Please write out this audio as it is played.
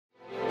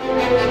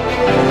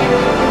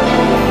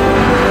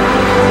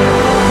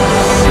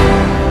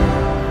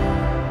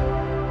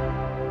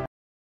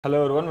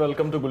Hello everyone,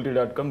 welcome to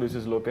Gulte.com. This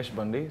is Lokesh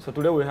Bandi. So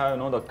today we have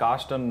the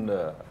cast and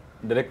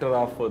director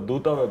of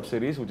Dhootha web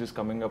series, which is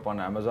coming up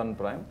on Amazon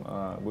Prime.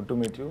 Good to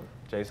meet you,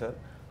 Jai sir.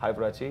 Hi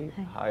Prachi.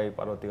 Hi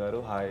Parvati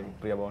garu. Hi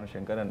Priya, Bhavani,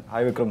 Shankar, and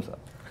hi Vikram sir.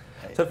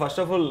 Hi. Sir, first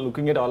of all,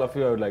 looking at all of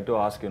you, I would like to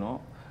ask,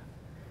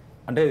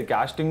 అంటే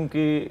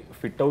castingకి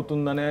fit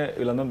అవుతుందనే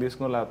వీళ్ళందరూ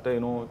తీసుకున్నారు, లేకపోతే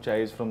చై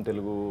is from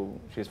Telugu,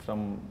 she's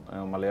from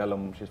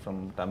Malayalam, she's from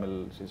Tamil,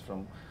 she's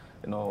from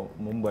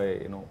Mumbai,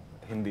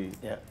 Hindi.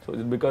 Yeah. So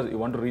is it because you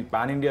want to reach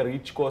pan India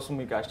reach కోసం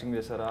మీ casting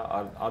చేశారా,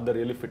 are they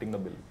really fitting the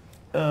bill?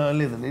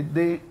 Listen,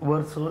 they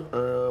were so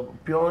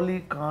purely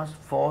cast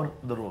for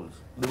the roles.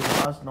 They were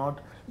cast not,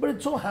 but it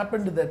so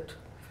happened that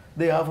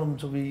they are from,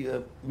 so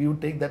we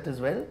would take that as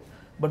well.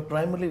 But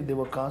primarily they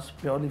were cast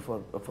purely for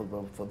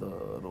the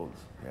roles.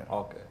 Yeah.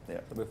 Okay.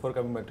 Yeah. So before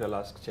coming back to I'll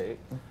ask Jay,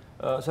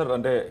 sir,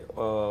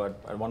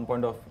 at one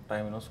point of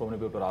time, so many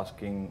people are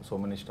asking, so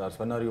many stars,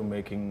 when are you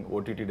making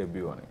OTT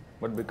debut on it?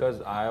 But because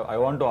I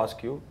want to ask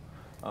you,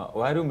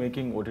 why are you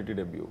making OTT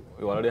debut?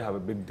 You already have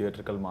a big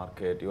theatrical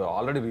market. You are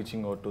already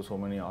reaching out to so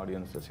many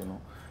audiences.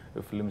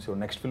 Your films, your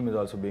next film is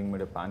also being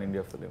made a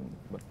pan-India film.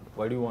 But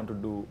why do you want to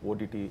do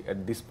OTT at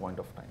this point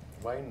of time?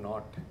 Why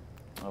not?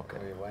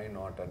 Okay. Why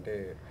not? అంటే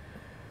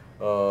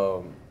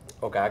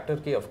ఒక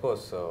యాక్టర్కి of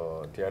course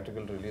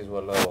theatrical release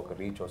వల్ల ఒక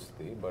reach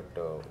వస్తుంది, but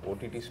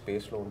OTT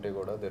స్పేస్లో ఉంటే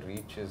కూడా the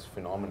reach is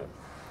phenomenal.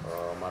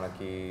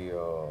 మనకి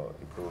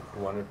ఇప్పుడు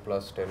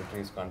 200+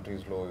 టెరిటరీస్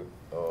కంట్రీస్లో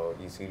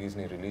ఈ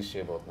సిరీస్ని రిలీజ్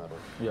చేయబోతున్నారు,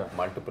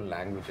 మల్టిపుల్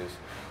లాంగ్వేజెస్.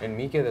 అండ్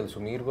మీకే తెలుసు,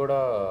 మీరు కూడా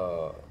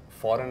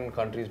ఫారెన్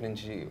కంట్రీస్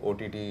నుంచి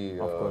ఓటీటీ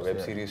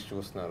వెబ్ సిరీస్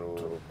చూస్తున్నారు,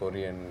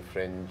 Korean,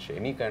 French,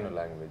 any kind of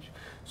language.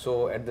 So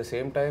at the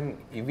same time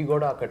ఇవి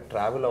కూడా అక్కడ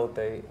ట్రావెల్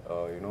అవుతాయి,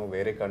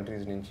 వేరే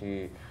కంట్రీస్ నుంచి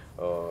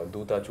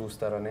దూతా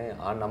చూస్తారనే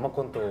ఆ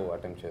నమ్మకంతో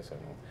అటెంప్ట్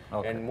చేశాను.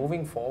 And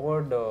moving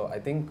forward I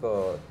think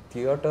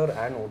theatre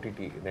and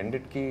OTT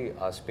రెండిటికి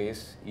ఆ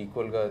స్పేస్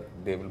ఈక్వల్గా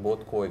they will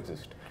both co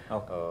exist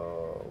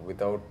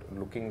without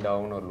looking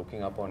down are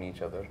looking up on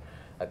each other.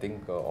 I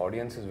think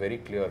audience is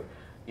very clear.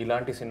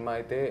 ఇలాంటి cinema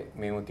అయితే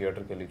మేము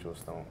థియేటర్కి వెళ్ళి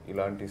చూస్తాం,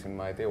 ఇలాంటి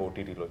సినిమా అయితే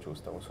ఓటీటీలో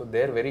చూస్తాం. So they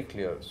are very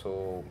clear. So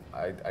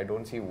I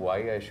don't see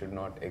why I should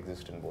not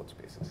exist in both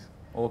spaces.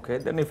 Okay,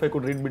 then if I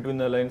could read between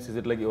the lines, is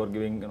it like you are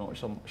giving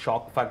some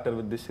shock factor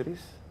with this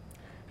series?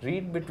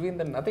 Read between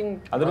the nothing.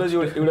 Otherwise, you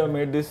would have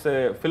made this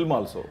film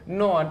also.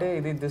 No,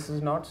 ante this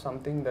is not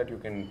something that you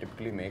can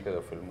typically make as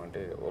a film.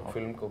 Ante a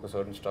film ko a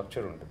certain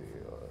structure untadi,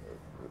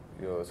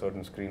 your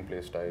certain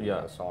screenplay style,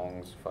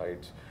 songs,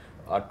 fights.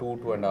 A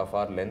 2.5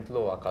 hour length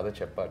lo aa kada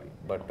cheppali.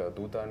 But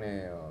Dhootha ne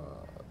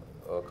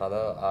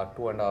kada a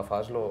 2.5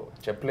 hours lo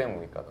cheppalemu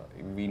ee kada.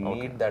 We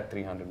need that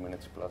 300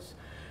 minutes plus.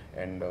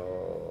 And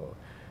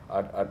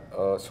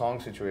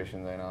song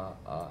situations అయినా,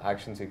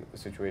 action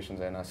situations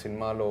అయినా,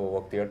 సినిమాలో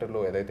ఒక థియేటర్లో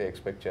ఏదైతే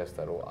expect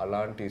చేస్తారో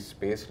అలాంటి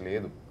space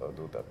లేదు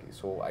దూతాకి.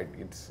 So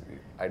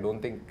I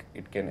don't think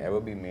it can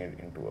ever be made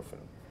in to a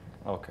film.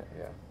 Okay.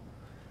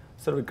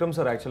 Sir, Vikram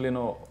sir, actually,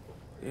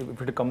 if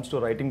it comes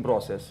to writing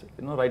process,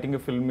 writing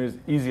a film is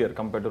easier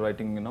compared to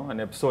writing,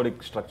 an episodic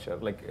structure.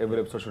 Like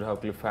every episode should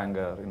have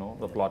cliffhanger,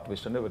 the plot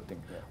twist and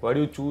everything. Why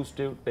do you choose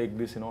to take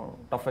this,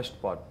 toughest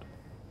part?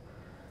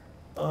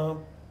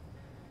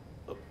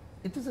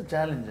 It is a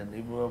challenge, and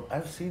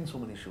I've seen so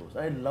many shows.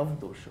 I love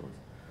those shows.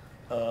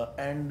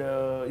 And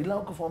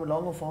longer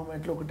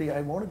format,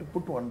 I wanted to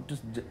put one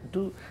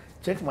to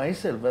check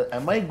myself.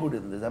 Am I good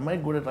in this? Am I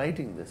good at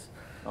writing this?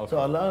 Okay. So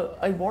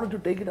I wanted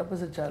to take it up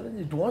as a challenge.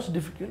 It was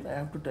difficult. I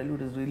have to tell you,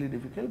 it is really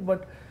difficult.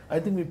 But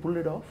I think we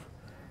pulled it off.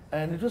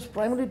 And it was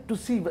primarily to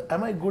see,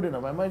 am I good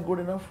enough? Am I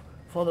good enough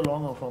for the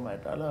longer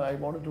format? I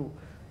wanted to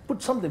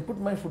put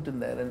my foot in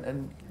there and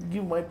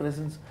give my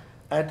presence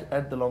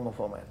at the longer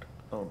format.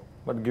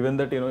 But given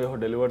that you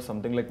have delivered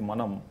something like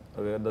Manam,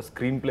 where the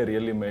screenplay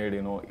really made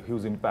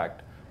huge impact,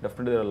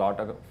 definitely there are a lot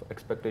of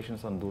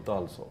expectations on Dhootha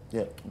also.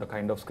 Yeah. The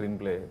kind of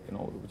screenplay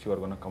which you are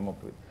going to come up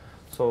with.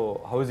 So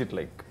how is it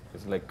like?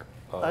 It's like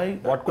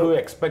what could you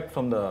expect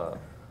from the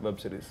web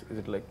series? Is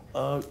it like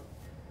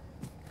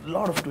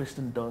lot of twists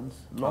and turns,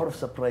 lot of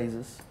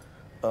surprises,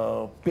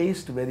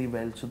 paced very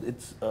well. So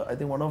it's I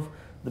think one of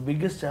the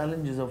biggest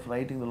challenges of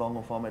writing the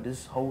longer format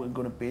is how we're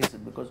going to pace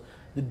it, because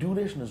the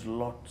duration is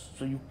lots.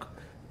 So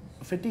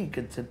fatigue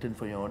can set in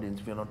for your audience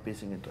if you're not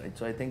pacing it right.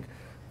 So I think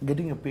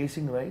getting your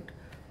pacing right,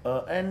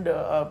 and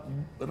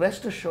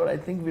rest assured, I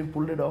think we've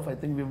pulled it off. I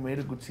think we've made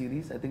a good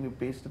series. I think we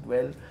paced it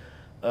well,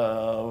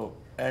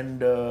 and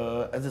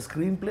as a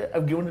screenplay,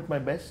 I've given it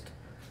my best,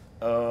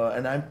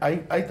 and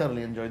I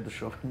thoroughly enjoyed the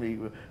show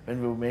when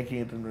we were making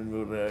it and when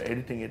we were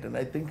editing it, and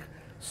I think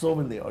so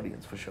will the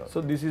audience for sure. So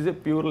this is a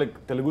pure like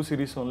Telugu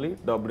series only,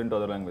 dubbed into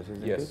other languages,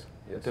 isn't yes. it?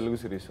 Yes. Telugu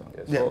series only.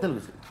 Yes. Yeah, so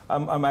Telugu series.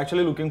 I'm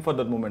actually looking for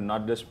that moment,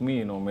 not just me,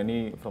 many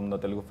from the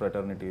Telugu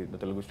fraternity, the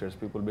Telugu states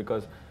people,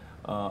 because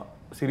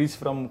series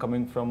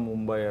coming from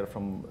Mumbai or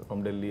from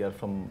Delhi or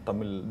from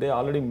Tamil, they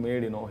already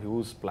made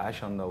huge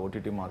splash on the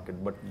OTT market.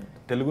 But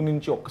Telugu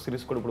nunchi oka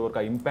series kuda ippudu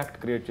varaku impact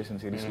create chesin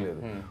series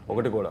ledu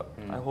okati kuda.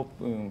 I hope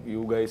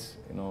you guys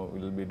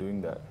will be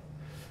doing that.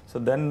 So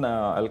then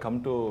I'll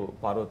come to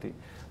Parvati.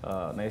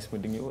 Nice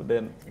meeting you.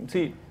 Then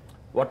see,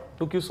 what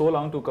took you so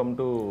long to come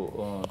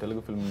to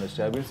Telugu film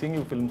industry? I've been seeing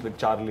you films like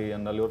Charlie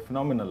and all. You're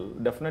phenomenal.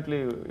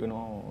 Definitely, you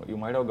know, you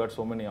might have got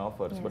so many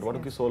offers, but what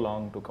took you so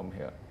long to come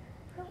here?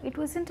 It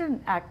wasn't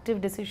an active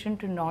decision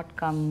to not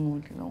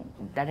come, you know,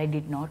 that I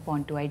did not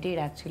want to. I did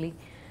actually.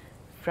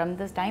 From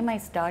the time I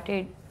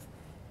started,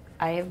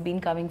 I have been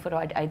coming for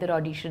either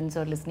auditions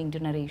or listening to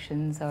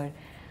narrations,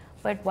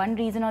 but one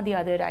reason or the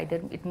other,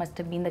 either it must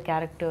have been the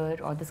character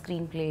or the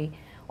screenplay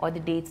or the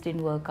dates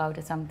didn't work out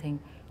or something.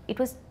 It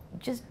was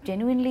just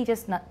genuinely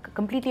just not,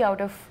 completely out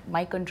of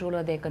my control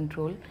or their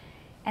control.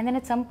 And then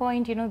at some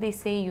point, you know, they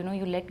say, you know,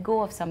 you let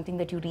go of something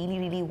that you really,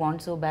 really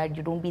want so bad,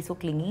 you don't be so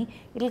clingy,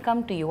 it'll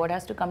come to you. What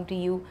has to come to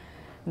you?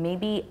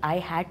 Maybe I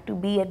had to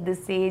be at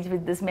this age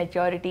with this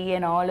maturity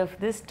and all of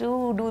this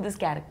to do this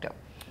character.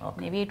 Okay.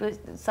 Maybe it was,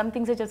 some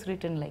things are just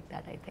written like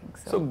that, I think.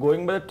 So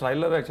going by the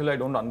trailer, actually, I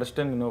don't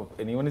understand, you know, if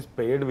anyone is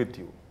paid with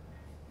you.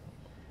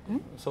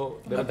 So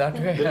there are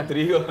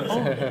three.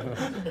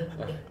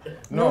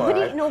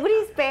 Nobody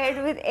is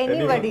paired with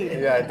anybody.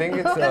 Yeah, I think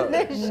it's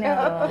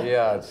No.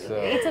 yeah,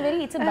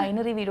 it's a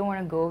binary we don't want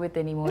to go with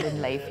anymore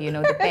in life, you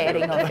know, the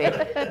pairing of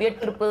it. We are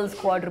triples,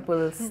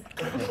 quadruples.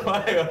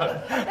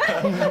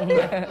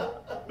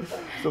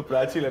 So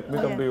Prachi, let me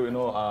come to you. You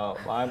know,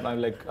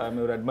 I'm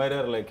your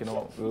admirer. Like, you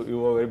know,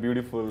 you are very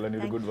beautiful and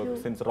you do good work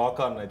since Rock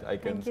On. I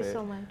can say. Thank you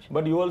so much.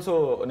 But you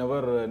also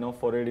never, you know,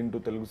 forayed into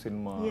Telugu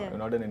cinema. Yeah. You're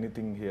not done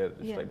anything here.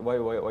 It's like,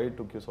 why it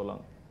took you so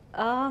long?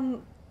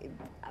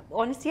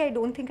 Honestly, I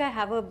don't think I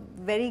have a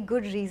very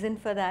good reason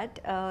for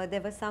that.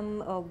 There were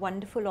some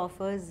wonderful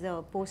offers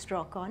post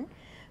Rock On,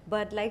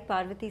 but like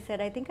Parvati said,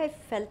 I think I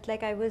felt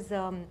like I was.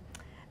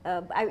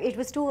 It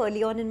was too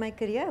early on in my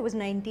career. I was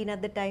 19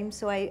 at the time,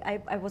 so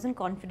I wasn't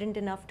confident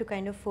enough to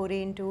kind of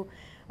foray into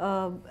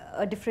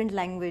a different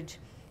language.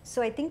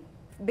 So I think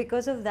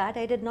because of that,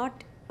 I did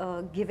not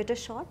give it a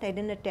shot. I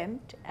didn't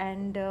attempt,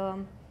 and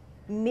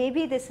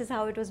maybe this is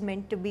how it was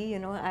meant to be. You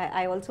know,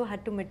 I also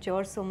had to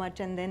mature so much,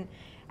 and then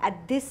at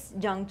this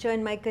juncture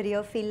in my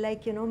career, feel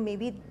like, you know,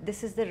 maybe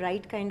this is the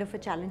right kind of a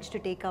challenge to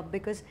take up,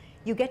 because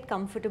you get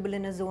comfortable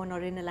in a zone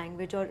or in a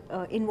language or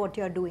in what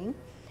you're doing.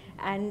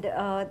 And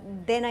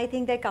then I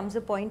think there comes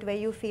a point where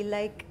you feel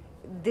like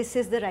this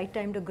is the right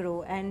time to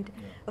grow. And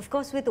of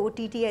course, with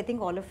OTT, I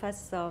think all of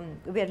us,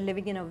 we are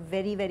living in a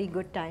very, very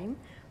good time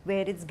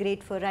where it's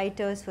great for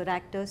writers, for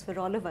actors, for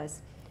all of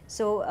us.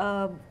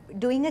 So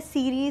doing a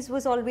series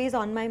was always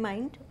on my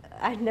mind.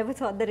 I never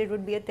thought that it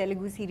would be a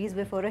Telugu series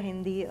before a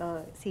Hindi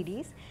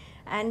series.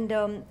 And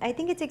I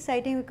think it's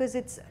exciting because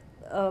it's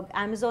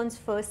Amazon's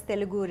first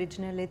Telugu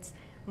original. It's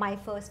my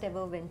first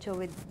ever venture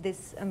with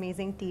this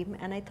amazing team,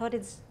 and I thought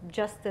it's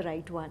just the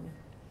right one.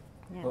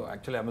 Yeah. Oh,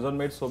 actually, Amazon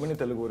made so many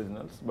Telugu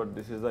originals, but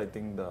this is, I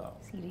think, the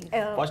Series.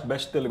 first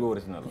best Telugu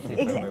original.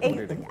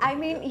 Exactly. I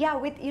mean, yeah,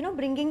 with, you know,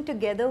 bringing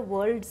together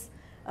worlds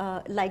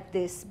like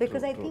this,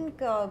 because I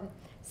think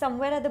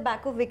somewhere at the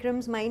back of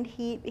Vikram's mind,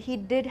 he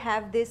did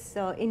have this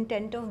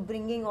intent of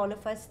bringing all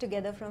of us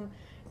together from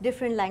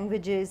different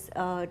languages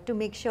to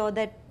make sure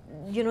that,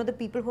 you know, the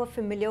people who are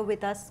familiar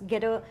with us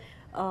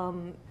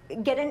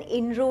get an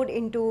inroad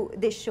into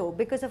this show,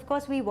 because of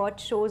course we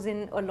watch shows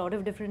in a lot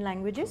of different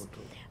languages,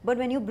 but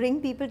when you bring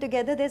people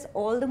together, there's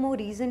all the more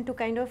reason to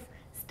kind of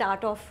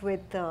start off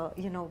with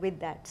you know, with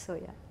that. So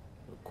yeah.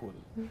 Cool.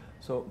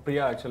 So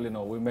Priya, actually, you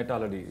know, we met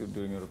already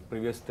during your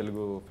previous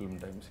Telugu film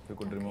times, if you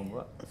could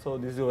remember. So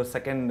this is your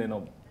second, you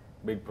know,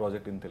 big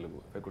project in Telugu,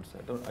 if I could say.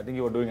 I think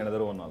you were doing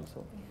another one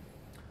also.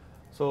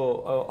 So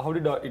how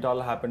did it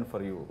all happen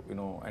for you, you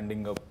know,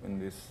 ending up in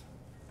this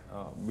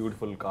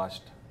beautiful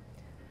cast?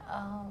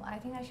 I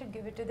think I should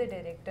give it to the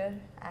director.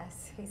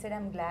 As he said,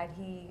 I'm glad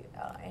he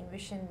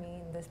envisioned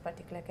me in this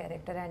particular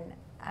character,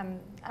 and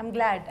I'm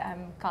glad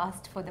I'm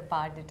cast for the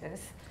part it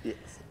is. Yes.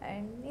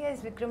 And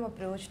yes, Vikram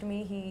approached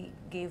me. He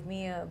gave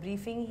me a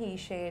briefing. He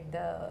shared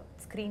the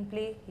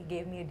screenplay. He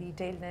gave me a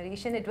detailed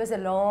narration. It was a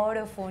lot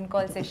of phone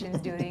call sessions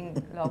during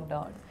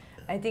lockdown.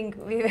 I think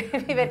we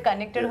were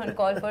connected on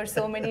call for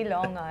so many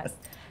long hours,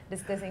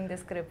 discussing the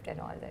script and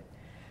all that.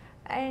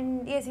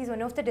 And yes, he's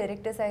one of the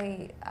directors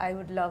I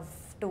would love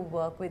to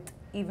work with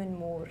even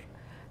more.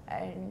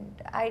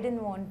 And I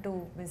didn't want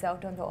to miss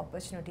out on the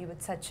opportunity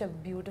with such a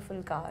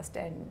beautiful cast.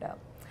 And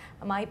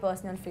my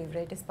personal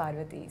favorite is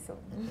Parvati. So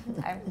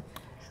I'm.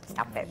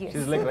 Stop it. Yes.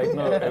 She's like right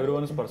now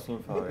everyone's personal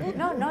favorite.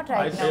 No, not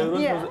right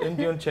now.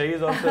 In Chai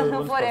is also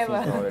everyone's Forever.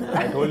 personal favorite.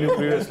 I told you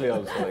previously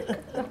also, like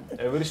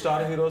every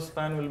Star Heroes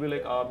fan will be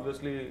like,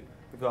 obviously,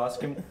 if you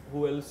ask him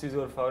who else is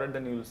your favorite,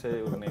 then he will say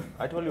your name.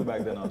 I told you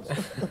back then also.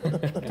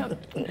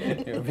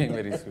 You're being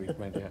very sweet,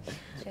 my dear.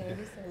 Shall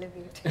we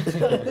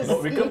celebrate? No,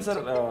 Vikram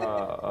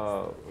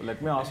sir,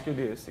 let me ask you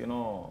this, you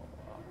know,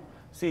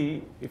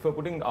 see, if you're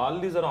putting all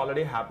these are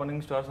already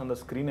happening stars on the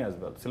screen as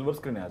well, silver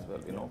screen as well,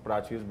 you know,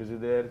 Prachi is busy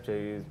there, Chai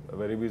is a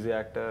very busy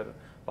actor,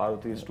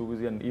 Parvati is too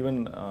busy, and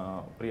even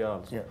Priya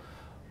also. Yeah.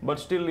 But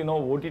still,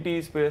 OTT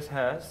space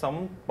has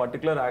some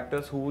particular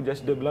actors who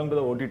just they belong to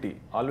the OTT.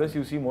 Always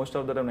you see most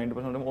of the time,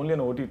 90% of them only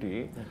on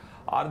OTT.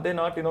 Are they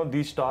not,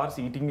 these stars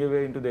eating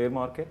away into their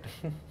market?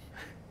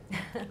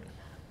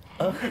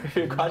 If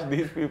you catch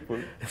these people.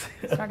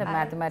 It's not a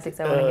mathematics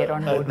I want to get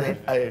on board with.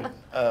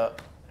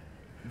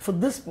 For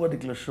this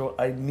particular show,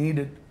 I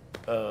needed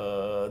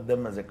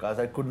them as a cast.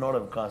 I could not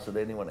have casted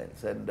anyone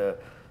else, and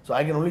so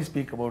I can only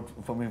speak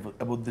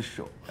about this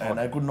show. And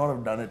I could not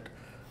have done it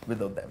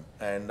without them,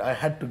 and I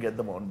had to get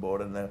them on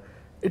board. And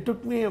it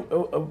took me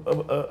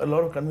a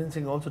lot of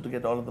convincing also to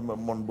get all of them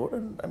on board,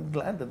 and I'm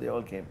glad that they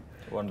all came.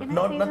 Wonderful.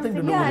 Nothing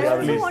to do Yeah, with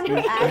I the also want to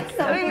add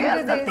something Yeah,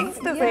 to some this. things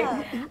to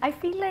Yeah. say. I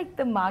feel like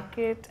the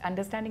market,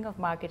 understanding of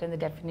market and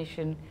the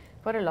definition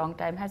for a long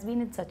time has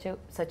been in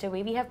such a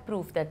way. We have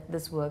proof that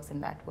this works and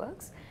that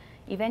works.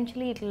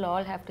 Eventually, it will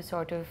all have to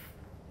sort of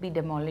be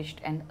demolished,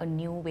 and a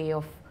new way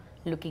of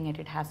looking at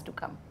it has to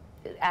come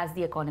as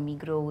the economy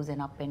grows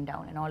and up and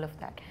down and all of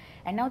that.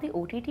 And now the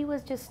OTT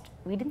was just,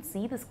 we didn't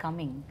see this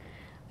coming.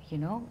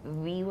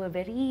 We were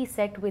very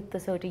set with the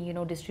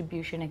certain,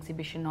 distribution,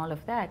 exhibition, all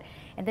of that.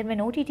 And then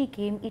when OTT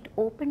came, it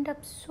opened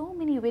up so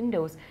many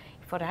windows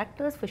for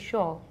actors for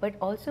sure, but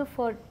also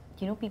for,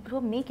 people who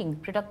are making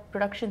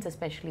productions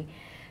especially.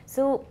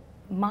 So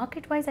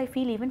market-wise, I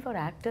feel even for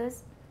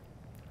actors,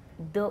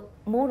 the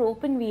more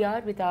open we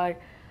are with our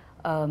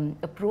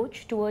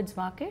approach towards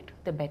market,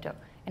 the better.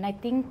 And I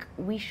think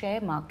we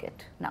share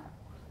market now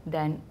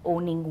than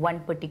owning one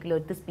particular,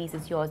 this piece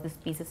is yours, this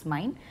piece is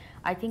mine.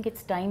 I think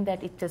it's time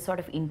that it just sort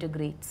of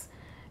integrates,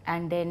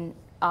 and then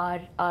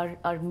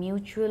our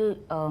mutual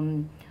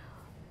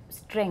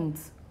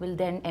strengths will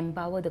then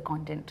empower the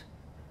content.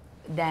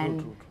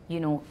 Then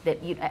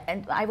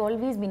and I've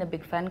always been a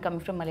big fan,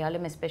 coming from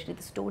Malayalam especially.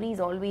 The story is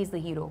always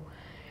the hero,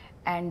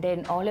 and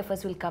then all of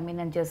us will come in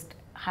and just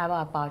have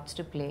our parts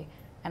to play.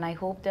 And I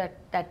hope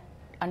that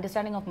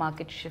understanding of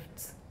market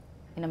shifts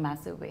in a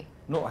massive way.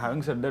 No,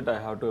 having said that, I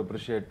have to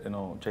appreciate,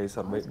 Chai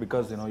sir,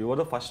 because, you were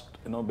the first,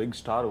 big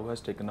star who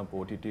has taken up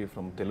OTT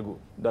from Telugu.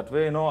 That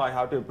way, I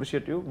have to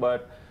appreciate you.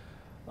 But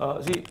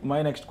see,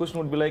 my next question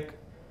would be like,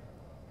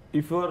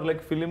 if you are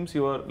like films,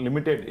 you are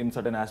limited in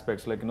certain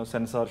aspects, like,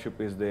 censorship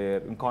is there,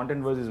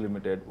 content wise is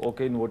limited.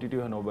 Okay, in OTT you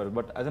have no barrier.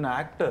 But as an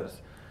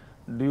actors,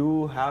 do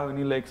you have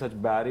any like such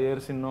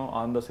barriers,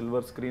 on the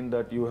silver screen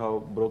that you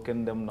have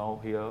broken them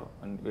now here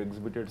and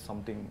exhibited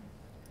something?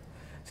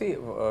 See,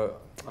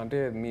 అంటే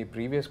మీ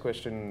previous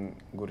question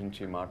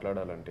గురించి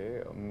మాట్లాడాలంటే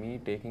మీ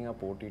taking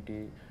up OTT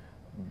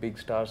big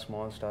star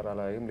small star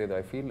అలా ఏం లేదు.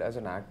 I feel as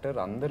an actor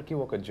అందరికీ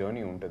ఒక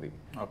journey ఉంటుంది.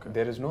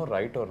 There is no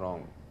right are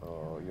wrong.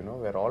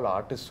 Wear all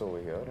artist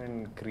over here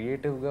and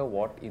క్రియేటివ్గా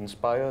what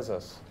inspires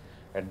us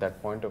at that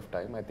point of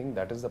time, I think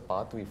that is the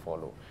path we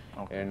follow.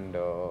 And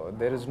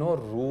there is no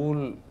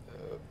rule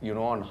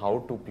on how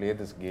to play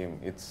this game.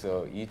 It's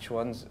each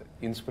one's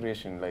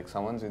inspiration, like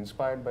someone's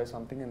inspired by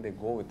something and they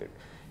go with it.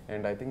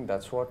 And I think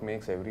that's what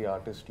makes every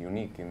artist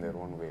unique in their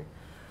own way.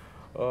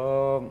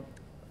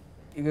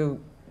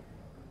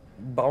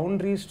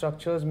 Boundary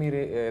structures మీరు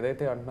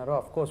ఏదైతే అంటున్నారో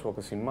of course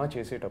ఒక cinema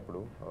చేసేటప్పుడు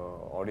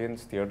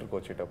audience థియేటర్కి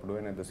వచ్చేటప్పుడు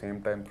and at the same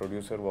time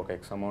producer ఒక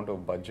X amount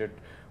of budget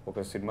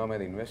ఒక cinema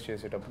మీద ఇన్వెస్ట్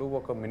చేసేటప్పుడు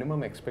ఒక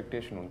మినిమం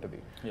ఎక్స్పెక్టేషన్ ఉంటుంది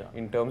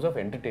ఇన్ టర్మ్స్ ఆఫ్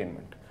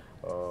ఎంటర్టైన్మెంట్.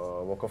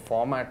 ఒక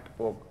ఫార్మాట్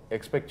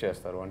ఎక్స్పెక్ట్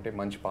చేస్తారు, అంటే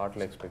మంచి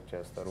పాటలు ఎక్స్పెక్ట్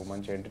చేస్తారు,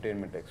 మంచి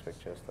ఎంటర్టైన్మెంట్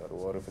ఎక్స్పెక్ట్ చేస్తారు,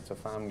 are if it's a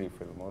family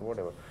film or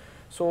what ever.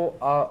 So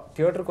ఆ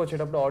థియేటర్కి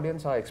వచ్చేటప్పుడు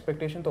ఆడియన్స్ ఆ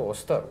ఎక్స్పెక్టేషన్తో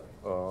వస్తారు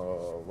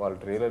వాళ్ళు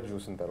ట్రైలర్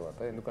చూసిన తర్వాత,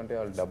 ఎందుకంటే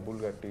వాళ్ళు డబ్బులు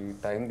కట్టి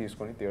టైం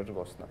తీసుకొని థియేటర్కి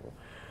వస్తున్నారు.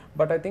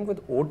 But I think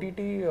with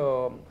OTT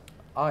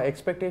ఆ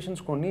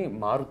ఎక్స్పెక్టేషన్స్ కొన్ని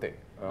మారుతాయి.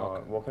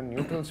 ఒక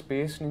న్యూట్రల్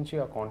స్పేస్ నుంచి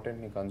ఆ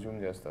కాంటెంట్ని కన్జ్యూమ్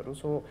చేస్తారు.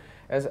 So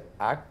as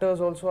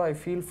actors also I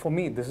feel for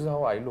me this is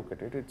how I look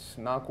at it. It's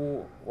నాకు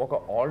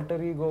ఒక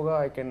alter ఈగోగా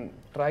I can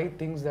try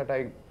things that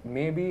I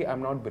maybe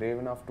I'm not Brave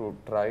enough to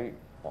try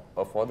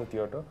for the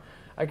theatre.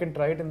 I can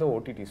try it in the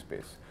OTT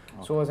space.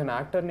 Okay. So as an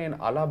actor, నేను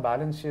అలా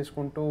balance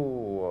చేసుకుంటూ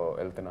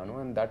వెళ్తున్నాను,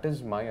 and that is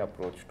my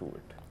approach to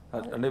it.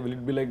 అంటే will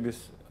it be like this,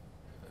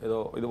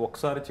 ఇది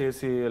ఒకసారి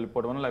చేసి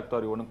వెళ్ళిపోవడం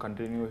లేకపోతే you want to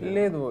continue here?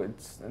 లేదు,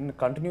 ఇట్స్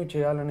కంటిన్యూ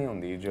చేయాలనే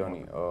ఉంది ఈ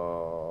జర్నీ.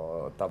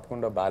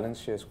 తప్పకుండా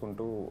బ్యాలెన్స్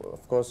చేసుకుంటూ,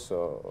 of course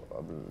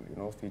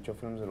feature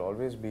films will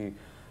always be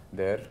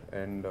there.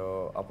 And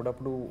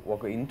అప్పుడప్పుడు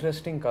ఒక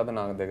ఇంట్రెస్టింగ్ కథ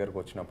నా దగ్గరకు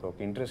వచ్చినప్పుడు,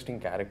 ఒక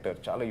ఇంట్రెస్టింగ్ క్యారెక్టర్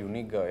చాలా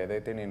యూనిక్గా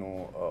ఏదైతే నేను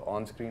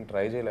ఆన్ స్క్రీన్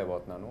ట్రై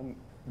చేయలేకపోతున్నాను,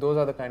 those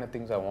are the kind of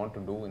things I want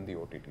to do in the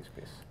OTT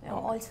space.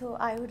 Also,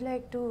 I would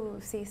like to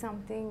say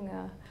something.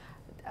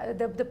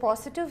 The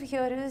positive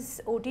here is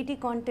OTT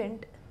content.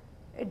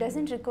 It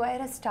doesn't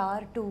require a star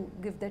to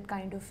give that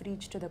kind of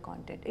reach to the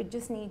content. It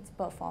just needs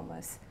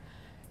performers.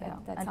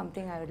 That's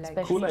something I would like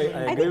to Cool, say.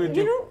 I agree with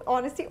you.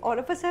 Honestly, all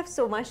of us have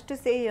so much to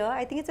say here.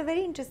 I think it's a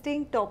very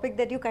interesting topic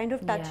that you kind of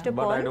touched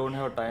upon. But I don't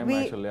have time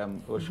actually, I'm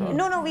for sure.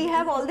 No, we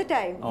have all the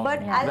time.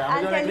 But I'll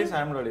tell at you, least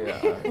I'm ready.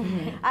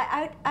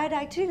 I'd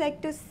actually like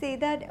to say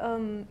that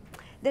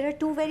there are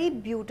two very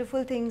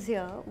beautiful things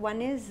here.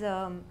 One is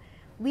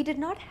we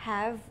did not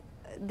have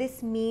this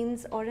means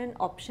or an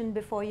option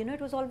before.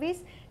 It was always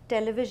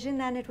television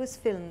and it was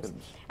films.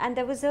 And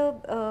there was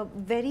a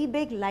very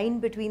big line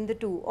between the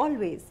two,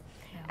 always.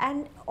 Yeah.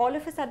 And all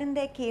of a sudden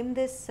there came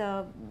this,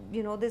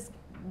 you know, this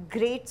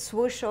great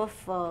swoosh of,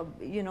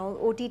 you know,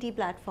 OTT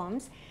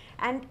platforms.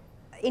 And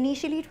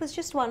initially it was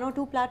just 1 or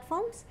 2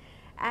 platforms.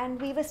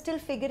 And we were still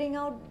figuring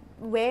out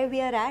where we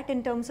are at in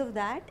terms of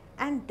that.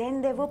 And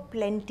then there were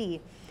plenty.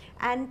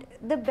 And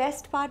the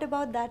best part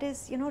about that is,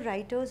 you know,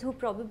 writers who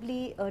probably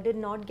did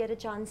not get a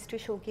chance to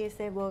showcase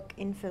their work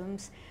in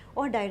films,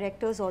 or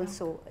directors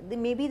also.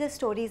 Maybe the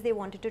stories they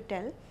wanted to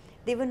tell,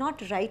 they were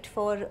not right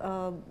for,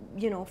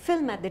 you know,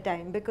 film at the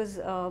time, because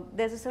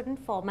there's a certain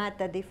format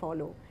that they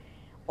follow.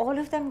 All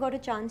of them got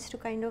a chance to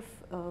kind of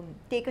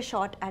take a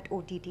shot at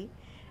OTT.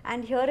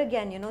 And here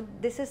again, you know,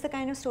 this is the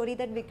kind of story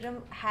that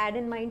Vikram had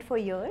in mind for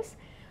years,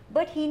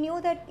 but he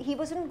knew that he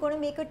wasn't going to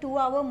make a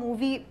 2-hour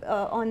movie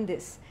on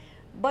this.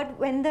 But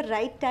when the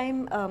right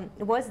time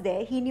was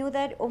there, he knew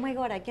that, oh my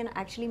God, I can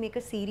actually make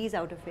a series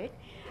out of it.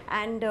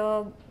 And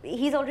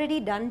he's already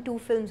done 2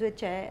 films with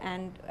Chair,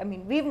 and I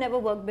mean, we've never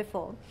worked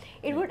before.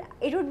 It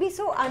would be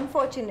so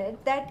unfortunate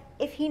that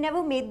if he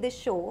never made this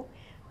show,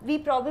 we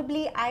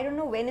probably, I don't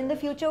know when in the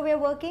future we're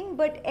working,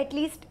 but at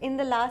least in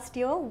the last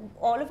year,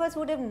 all of us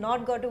would have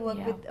not got to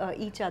work with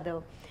each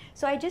other.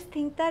 So I just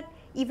think that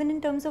even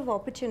in terms of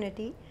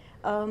opportunity,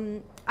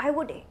 I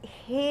would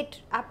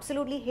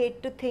absolutely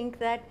hate to think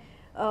that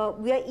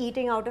we are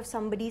eating out of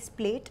somebody's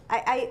plate.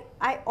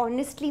 I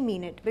honestly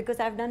mean it, because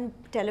I've done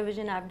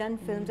television, I've done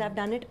films, I've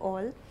done it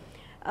all.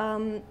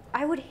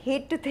 I would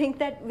hate to think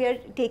that we are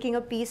taking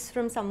a piece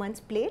from someone's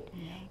plate.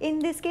 In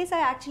this case, I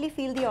actually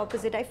feel the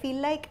opposite. I feel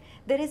like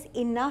there is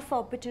enough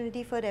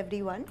opportunity for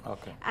everyone.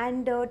 Okay.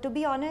 And to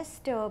be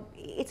honest,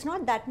 it's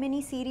not that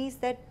many series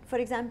that, for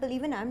example,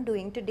 even I'm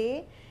doing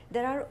today.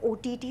 There are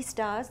OTT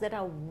stars that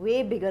are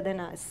way bigger than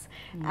us.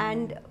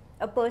 And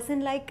a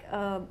person like,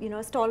 you know,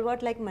 a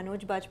stalwart like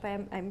Manoj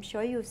Bajpayee, I'm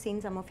sure you've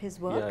seen some of his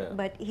work,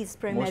 but he's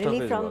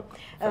primarily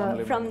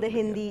from the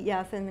Hindi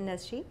film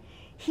industry.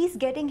 He's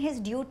getting his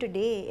due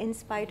today in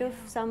spite of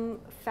some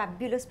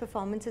fabulous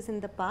performances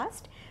in the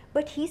past,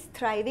 but he's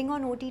thriving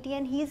on OTT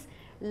and he's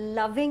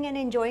loving and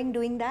enjoying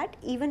doing that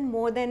even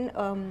more than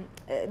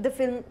the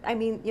film, I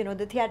mean, you know,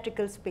 the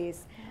theatrical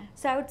space.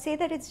 So I would say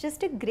that it's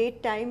just a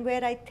great time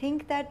where I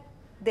think that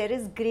there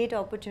is great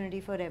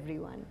opportunity for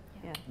everyone.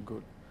 Yeah.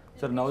 Good.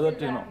 So now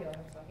that, you know,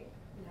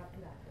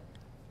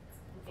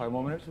 5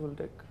 more minutes we'll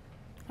take?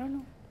 I don't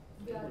know.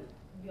 We are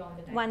beyond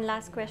the time. One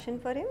last question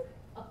for him.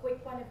 A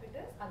quick one if it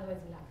is, otherwise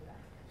we'll have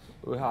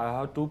to wrap. I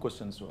have 2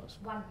 questions to ask.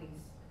 One please.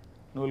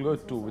 No, we'll go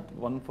with 2, with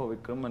one for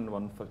Vikram and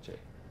one for Jay.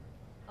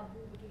 Abu,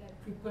 would you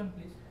like? Quick one,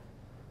 please.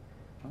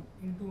 Huh?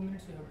 In 2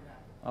 minutes, you have to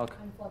wrap. Okay.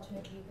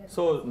 Unfortunately, there's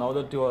So now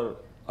that you are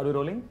we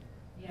rolling?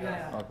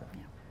 Yeah. Okay.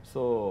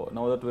 So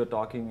now that we're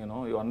talking, you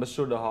know, you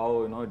understood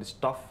how, you know, it is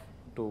tough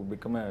to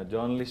become a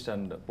journalist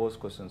and pose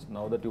questions.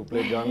 Now that you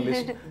play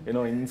journalist, you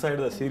know, inside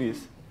the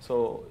series,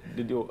 so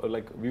did you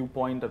like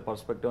viewpoint or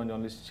perspective on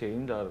journalists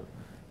change, or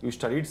you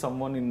studied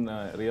someone in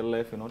real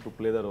life, you know, to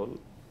play the role?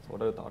 So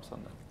what are your thoughts on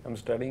that? I'm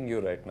studying you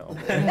right now.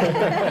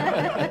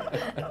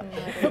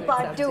 For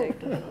part 2.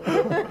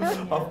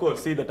 Of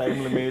course, see the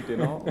time limit, you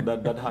know,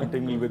 that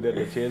hunting will be there,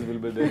 the chase will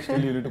be there.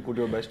 Still, you need to put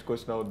your best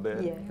question out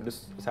there. Yeah.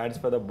 Just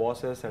satisfy the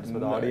bosses, satisfy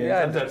the audience,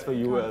 Yeah, and satisfy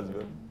you as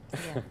well.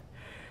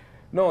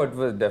 No, it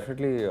was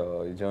definitely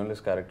a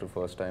journalist character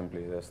first time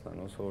play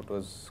chestanu. So it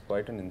was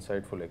quite an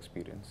insightful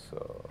experience.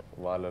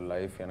 Wala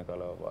life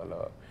yanakala,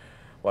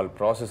 వాళ్ళ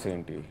process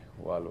ఏంటి,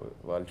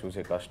 వాళ్ళు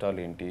చూసే కష్టాలు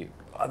ఏంటి,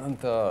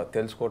 అదంతా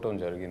తెలుసుకోవటం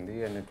జరిగింది.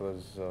 And it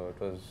was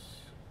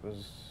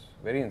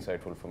very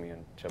insightful for me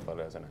అని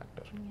చెప్పాలి as an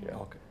actor.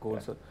 Okay, cool,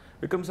 sir.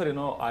 Vikram sir, you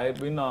know,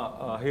 I've been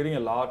hearing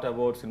a lot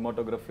about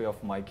cinematography of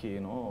Mikey,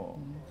 you know,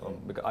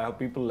 because I have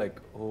people like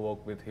who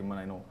work with him, and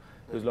I know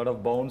there's a lot of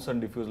bounce and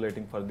diffuse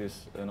lighting for this,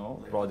 you know,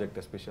 project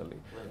especially.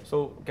 So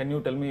can you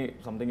tell me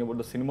something about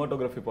the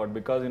cinematography part?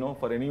 Because, you know,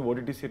 for any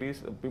OTT series,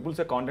 people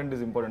say content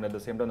is important. At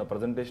the same time, the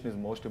presentation is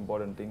most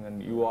important thing,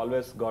 and you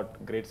always got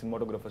great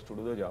cinematographers to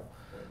do the job.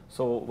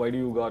 So why do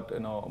you got,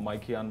 you know,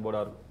 Mikey on board,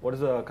 or what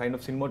is the kind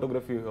of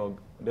cinematography you have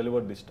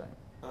delivered this time?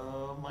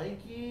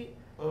 Mikey,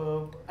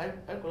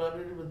 I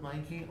collaborated with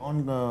Mikey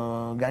on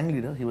Gang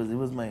Leader. He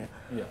was my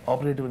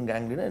operative in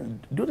Gang Leader,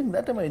 and during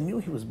that time I knew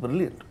he was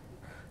brilliant.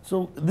 So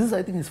this is,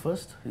 I think, his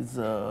first, his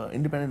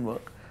independent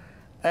work.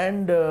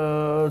 And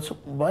so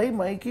why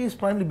Mikey is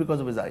primarily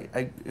because of his eye.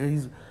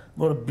 He's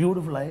got a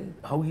beautiful eye.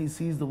 How he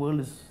sees the world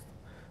is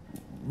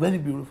very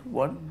beautiful.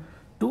 1.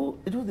 2,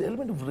 it was the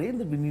element of rain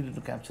that we needed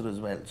to capture as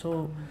well. So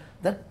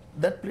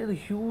that played a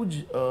huge,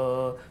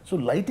 so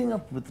lighting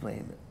up with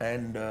rain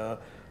and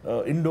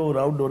indoor,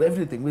 outdoor,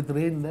 everything with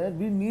rain there.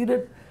 We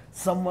needed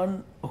someone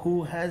who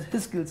has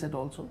his skill set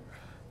also.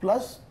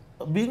 Plus,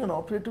 being an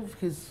operative,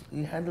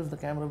 he handles the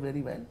camera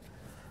very well.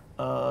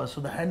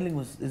 So the handling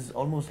is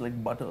almost like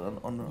butter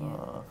on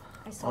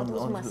I saw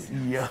those muscles.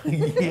 Yeah.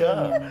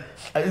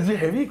 It's a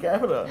heavy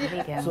camera.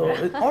 Heavy camera. So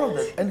all of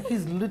that, and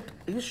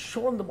he's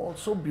shown them all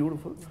so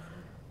beautiful.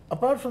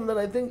 Apart from that,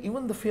 I think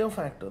even the fear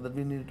factor that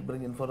we needed to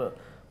bring in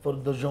for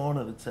the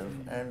genre itself.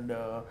 And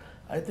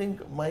I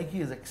think Mikey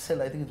has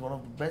excelled. I think it's one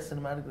of the best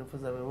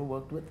cinematographers I've ever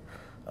worked with.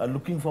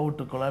 Looking forward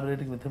to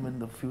collaborating with him in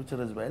the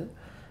future as well.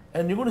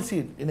 And you're going to see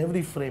it in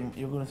every frame.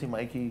 You're going to see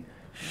Mikey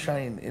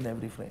shine in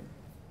every frame.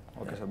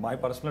 Okay, sir. My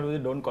personal view,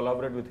 don't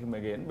collaborate with him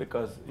again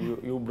because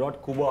you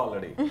brought Kuba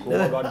already.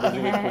 Kuba got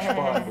busy with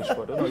Pushpa and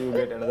Pushpa 2. Now you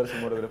get another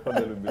cinematographer,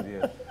 they'll be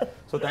busier.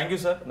 So thank you,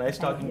 sir. Nice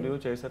talking to you,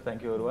 Chai sir.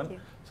 Thank you, everyone.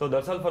 So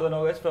that's all for the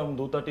now, guys. From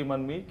Dhootha team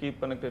and me.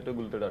 Keep connected to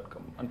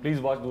Gulte.com. And please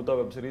watch Dhootha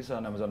web series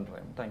on Amazon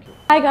Prime. Thank you.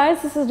 Hi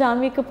guys, this is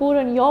Janvi Kapoor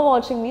and you're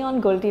watching me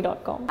on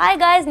Gulte.com. Hi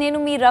guys,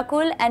 nenu mee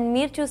Rakul and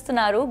meer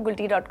chustunaru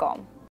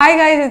Gulte.com. Hi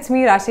guys, it's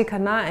me Rashi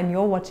Khanna and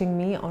you're watching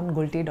me on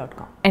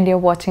Gulte.com. And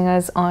you're watching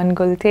us on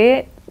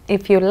Gulte.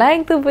 If you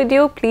like the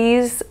video,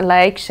 please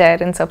like, share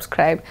and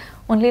subscribe.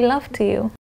 Only love to you.